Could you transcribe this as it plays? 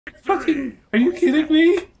Fucking, are you kidding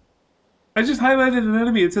me? I just highlighted an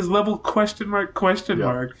enemy. It says level question mark question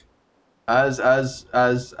mark. As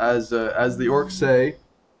the orcs say,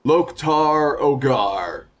 Loktar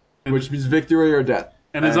Ogar, which means victory or death.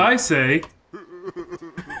 And as I say,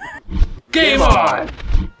 game on!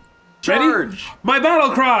 Charge! Ready? My battle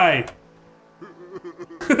cry!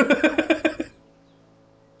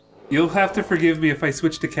 You'll have to forgive me if I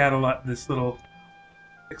switch to cat a lot in this little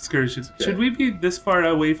excursion. Okay. Should we be this far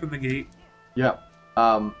away from the gate? Yeah.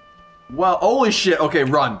 Well, holy shit. Okay,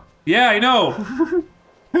 run. Yeah, I know.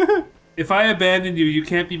 If I abandon you, you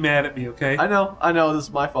can't be mad at me, okay? I know. This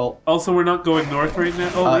is my fault. Also, we're not going north right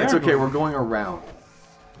now. Oh, it's okay. We're going around.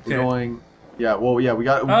 Okay. We're going. Yeah. Well, yeah. We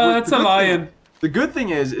got. That's a lion. The good thing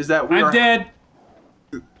is that we I'm dead.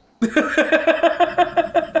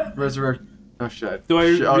 Resurrect. Oh shit. Do I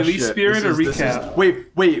release spirit or recap? Wait.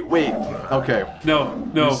 Okay. No.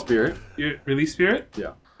 Release spirit. Release spirit?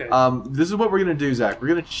 Yeah. Okay. This is what we're gonna do, Zach. We're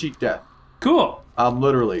gonna cheat death. Cool.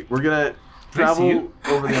 Literally, we're gonna travel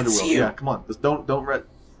over the underworld. See you. Yeah. Come on. Just don't. Where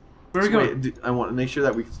are we going? I want to make sure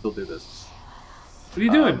that we can still do this. What are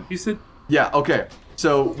you doing? You said. Yeah. Okay.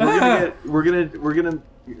 So we're gonna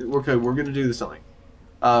do something.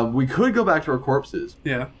 We could go back to our corpses.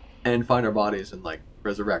 Yeah. And find our bodies and like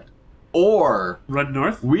resurrect, or run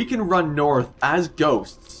north. We can run north as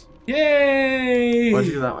ghosts. Yay! Why'd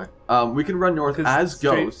you go that way? We can run north as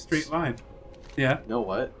ghosts. Straight line. Yeah. You know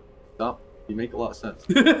what? Stop. You make a lot of sense.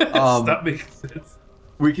 Stop making sense.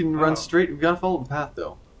 We can run straight. We gotta follow the path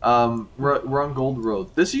though. We're on Gold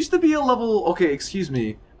Road. This used to be a level. Okay, excuse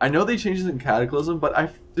me. I know they changed it in Cataclysm, but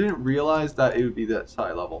I didn't realize that it would be that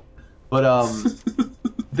high level. But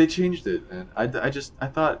they changed it, and I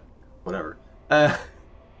thought, whatever.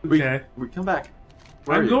 We come back.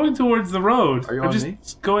 I'm going towards the road. Are you I'm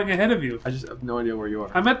just going ahead of you. I just have no idea where you are.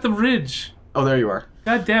 I'm at the ridge. Oh, there you are.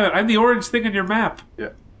 God damn it! I'm the orange thing on your map. Yeah.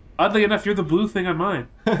 Oddly enough, you're the blue thing on mine.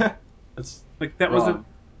 That's like that wrong. wasn't.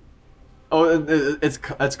 Oh,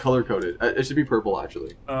 it's color coded. It should be purple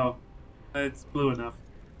actually. Oh, it's blue enough.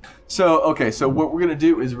 So okay, so what we're gonna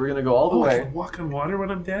do is we're gonna go all the way. I can walk on water when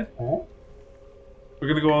I'm dead. Oh. We're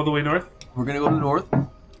gonna go all the way north. We're gonna go to the north. We're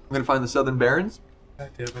gonna find the Southern Barrens. God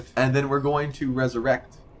damn it. And then we're going to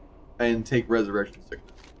resurrect and take resurrection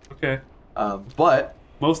sickness. Okay. But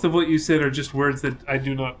most of what you said are just words that I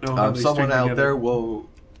do not know how they someone out together. there will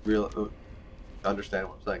understand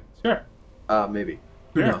what I'm saying. Sure. Maybe.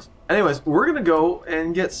 Who knows? Anyways, we're gonna go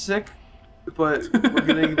and get sick, but we're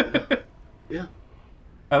gonna. Yeah.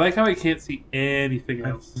 I like how I can't see anything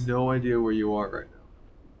else. I have no idea where you are right now.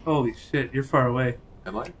 Holy shit, you're far away.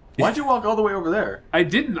 Am I? Why'd you walk all the way over there? I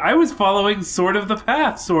didn't. I was following sort of the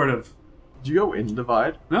path, sort of. Did you go in the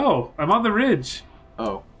Divide? No, I'm on the ridge.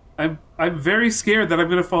 Oh. I'm very scared that I'm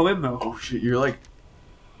gonna fall in though. Oh shit, you're like...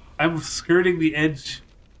 I'm skirting the edge.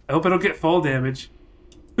 I hope I don't get fall damage.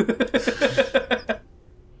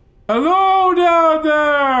 Hello down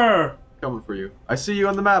there! Coming for you. I see you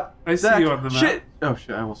on the map. I see you on the map. Shit! Oh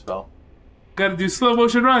shit, I almost fell. Gotta do slow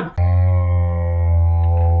motion run.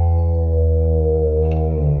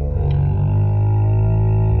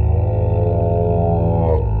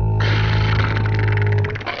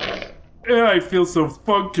 Yeah, I feel so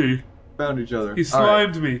funky. Found each other. He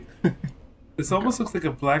slimed me. This almost looks like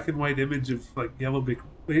a black and white image of like yellow brick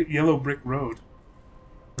road.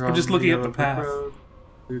 I'm just looking at the path.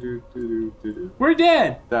 We're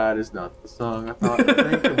dead. That is not the song I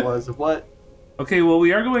think it was. What? Okay, well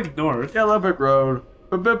we are going north. Yellow brick road.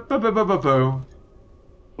 Boom.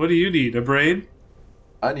 What do you need? A brain?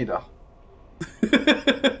 I need a.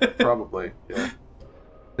 Probably. Yeah.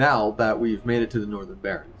 Now that we've made it to the Northern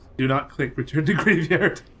Barrens. Do not click return to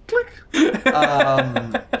graveyard. Click.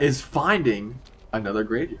 Is finding another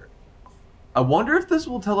graveyard. I wonder if this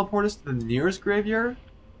will teleport us to the nearest graveyard,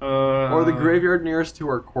 or the graveyard nearest to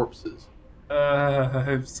our corpses.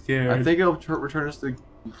 I'm scared. I think it'll return us to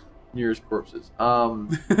the nearest corpses.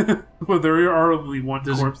 Well, there are only one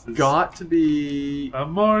corpses. There's got to be a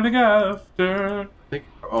morning after. I think.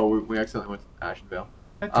 Oh, we accidentally went to Ashenvale.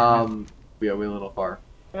 Yeah, we went a little far.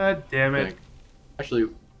 God damn it. Actually,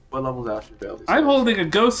 what level is Ashenvale? I'm holding a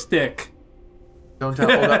ghost stick. Don't tell.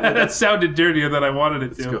 That sounded dirtier than I wanted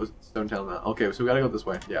it to. Don't tell them that. Okay, so we gotta go this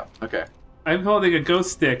way. Yeah. Okay. I'm holding a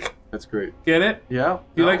ghost stick. That's great. Get it? Yeah.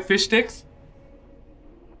 You like fish sticks?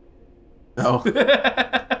 No.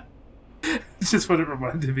 It's just what it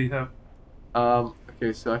reminded me of.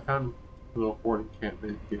 Okay, so I found a little fort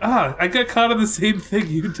encampment here. I got caught on the same thing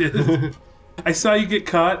you did. I saw you get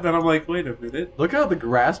caught, then I'm like, wait a minute. Look how the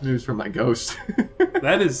grass moves from my ghost.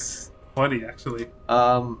 That is funny, actually.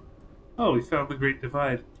 Oh, we found the Great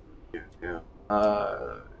Divide. Yeah.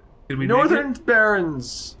 Did we Northern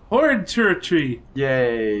Barrens. Horde tree.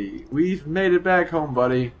 Yay. We've made it back home,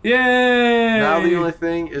 buddy. Yay! Now the only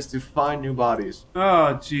thing is to find new bodies.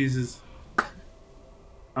 Oh, Jesus.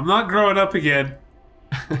 I'm not growing up again.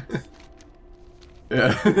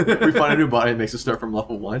 Yeah. We find a new body, it makes us start from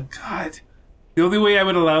level 1. God. The only way I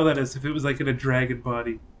would allow that is if it was like in a dragon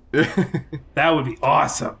body. That would be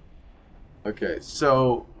awesome. Okay,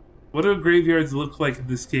 so... What do graveyards look like in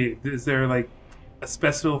this game? Is there like a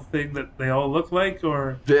special thing that they all look like,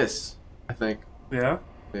 or... This, I think. Yeah?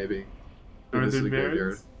 Maybe. Northern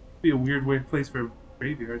Barrens? Be a weird place for a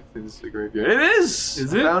graveyard. I think this is a graveyard. It is!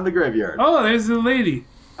 Is it? I found the graveyard. Oh, there's the lady.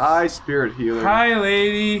 Hi, spirit healer. Hi,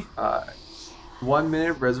 lady. 1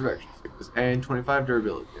 minute resurrection sickness and 25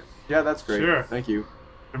 durability. Yeah, that's great. Sure. Thank you.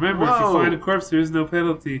 Remember, if you find a corpse, there is no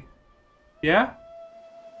penalty. Yeah?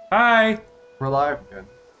 Hi. We're alive again.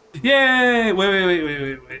 Yay!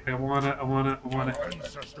 Wait. I wanna.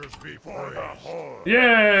 Ancestors before the horde.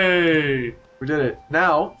 Yay! We did it.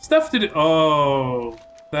 Now. Stuff to do. Oh,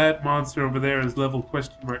 that monster over there is level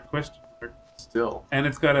question mark. Still. And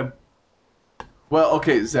it's got a. Well,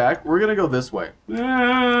 okay, Zach, we're gonna go this way.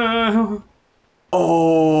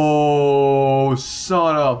 Oh,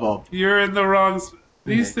 Son of a... you're in the wrong.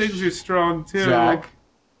 These things are strong too. Zach.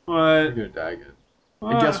 What? You're gonna die again.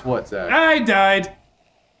 And guess what, Zach? I died.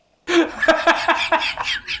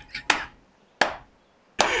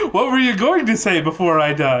 What were you going to say before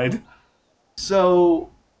I died? So,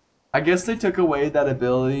 I guess they took away that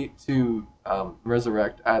ability to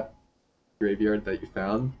resurrect at the graveyard that you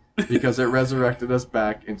found because it resurrected us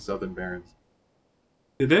back in Southern Barrens.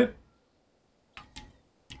 Did it?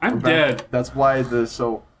 I'm We're back. dead. That's why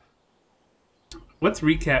so. What's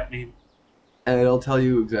recap mean? And it'll tell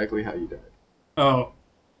you exactly how you died. Oh.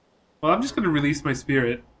 Well, I'm just going to release my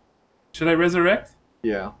spirit. Should I resurrect?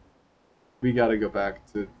 Yeah. We gotta go back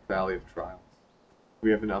to Valley of Trials.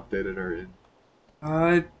 We haven't updated our inn.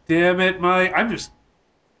 Damn it, I'm just...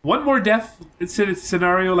 One more death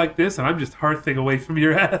scenario like this, and I'm just hearthing away from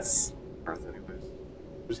your ass. Earth anyways.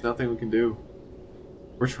 There's nothing we can do.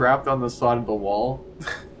 We're trapped on the side of the wall.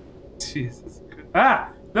 Jesus. Ah!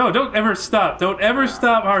 No, don't ever stop. Don't ever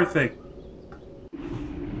stop hearthing.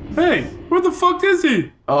 Hey, where the fuck is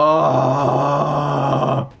he?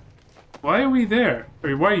 Why are we there?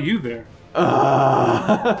 Or why are you there? Because,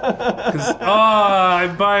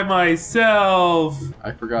 I'm by myself.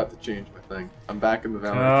 I forgot to change my thing. I'm back in the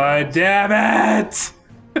Valley. God damn it!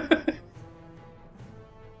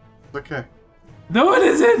 Okay. No, it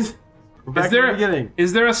isn't! We're back in the beginning.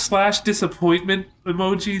 Is there a / disappointment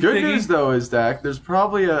emoji Good thingy? news, though, is, Dak, there's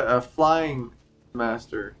probably a flying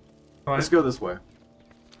master. Oh, Let's go this way.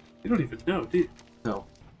 You don't even know, do you? No.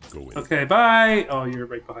 Go in. Okay, bye! Oh, you're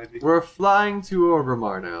right behind me. We're flying to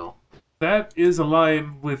Orgrimmar now. That is a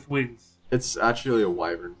lion with wings. It's actually a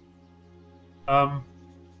wyvern. I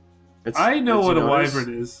know what a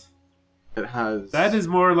wyvern is. It has... That is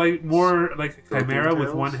more like a chimera with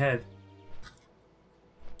tails? one head.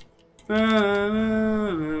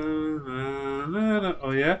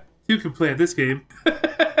 Oh yeah? You can play at this game.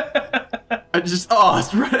 it's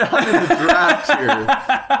right out of the draft here.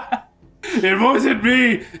 It wasn't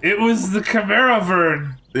me! It was the chimera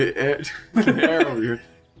vern!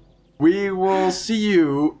 We will see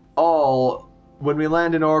you all when we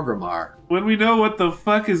land in Orgrimmar. When we know what the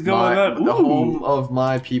fuck is going on. The Ooh. home of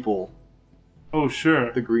my people. Oh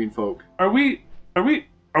sure. The green folk. Are we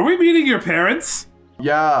meeting your parents?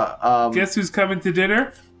 Yeah, Guess who's coming to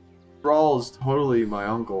dinner? Brawl is totally my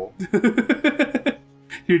uncle.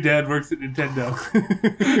 Your dad works at Nintendo.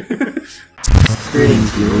 Greetings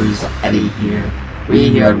viewers, Eddie here. We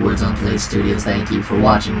here at Words on Play Studios thank you for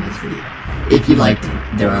watching this video. If you liked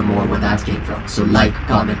it, there are more where that came from, so like,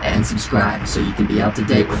 comment, and subscribe so you can be up to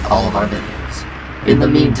date with all of our videos. In the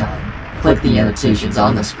meantime, click the annotations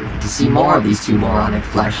on the screen to see more of these two moronic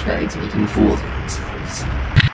flashbags making fools of themselves.